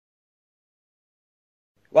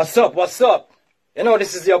What's up, what's up? You know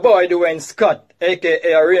this is your boy Dwayne Scott,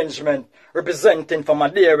 aka Arrangement, representing for my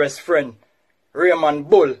dearest friend, Raymond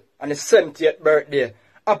Bull, on his 70th birthday.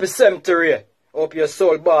 Happy 70, Ray. Hope your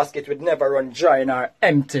soul basket would never run dry nor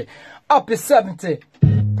empty. Happy 70.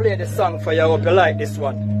 Play the song for you, hope you like this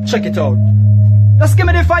one. Check it out. Just give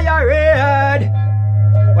me the fire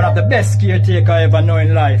red. One of the best caretaker I ever know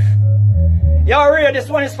in life. Yo, Ray, this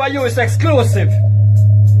one is for you, it's exclusive.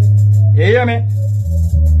 You hear me?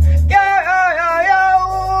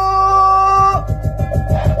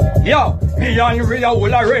 Yo, me and Ray are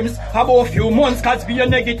all a rims. About few months, cause be a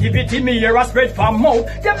negativity, me hear a spread from mouth.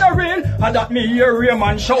 Them not real, and that me hear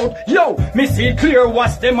Raymond shout. Yo, me see clear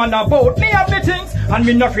what's them on about. Me have me things, and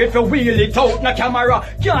me not afraid to wheel it out. No camera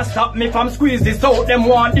can't stop me from squeeze this out. Them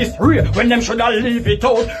want this real, when them shoulda leave it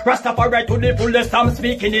out. Rastafari to the fullest, I'm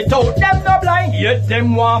speaking it out. Them not blind, yet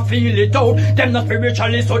them want feel it out. Them not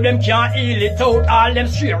spiritually, so them can't heal it out. All them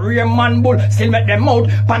straight Raymond Bull, still make them out.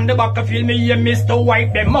 Pan the back, feel me, yeah, Mr.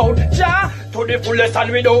 Wipe them out. Ja, to the fullest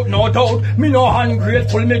and without no doubt. Me no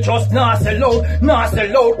ungrateful, me just nah sell out. Nah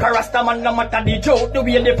sell out, Karasta man no matter the joke. The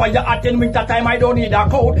way the fire at in winter time, I don't need a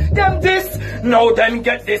coat. Them this, now them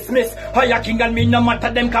get dismissed. Higher king and me no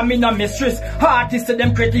matter them, come in a mistress. Artists to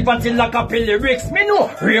them creative until like a lyrics. Me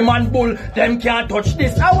no Raymond Bull, them can't touch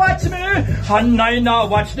this. I watch me, and I nah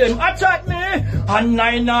watch them. I chat me, and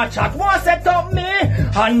I nah chat. Want set up me,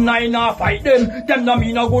 and I nah fight them. Them no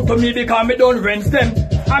me no good to me because me don't rinse them.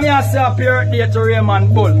 I'm here to say happy birthday to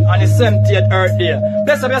Raymond Bull on his 70th birthday.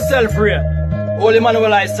 Bless up yourself, Ray. Holy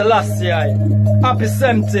Manuel I Selassie. Happy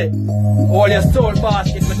 70. All your soul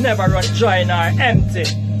basket would never run dry nor empty.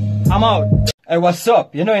 I'm out. Hey, what's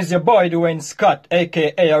up? You know it's your boy Dwayne Scott,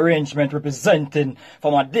 aka Arrangement, representing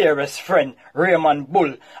for my dearest friend, Raymond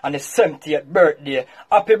Bull, on his 70th birthday.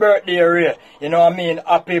 Happy birthday, Ray. You know what I mean?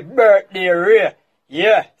 Happy birthday, Ray.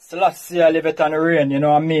 Yeah, Selassie, I live it on the rain, you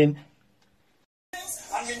know what I mean?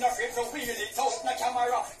 And me not afraid to wheel it out. No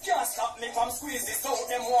camera can't stop me from squeeze this out.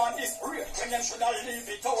 Them want this real, when them shoulda leave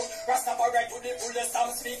it out. Rastafari to the fullest,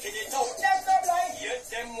 I'm speaking it out. Them not blind, yet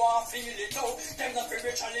them want feel it out. Them not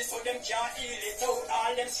spiritually, so them can't heal it out.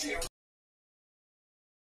 All them straight.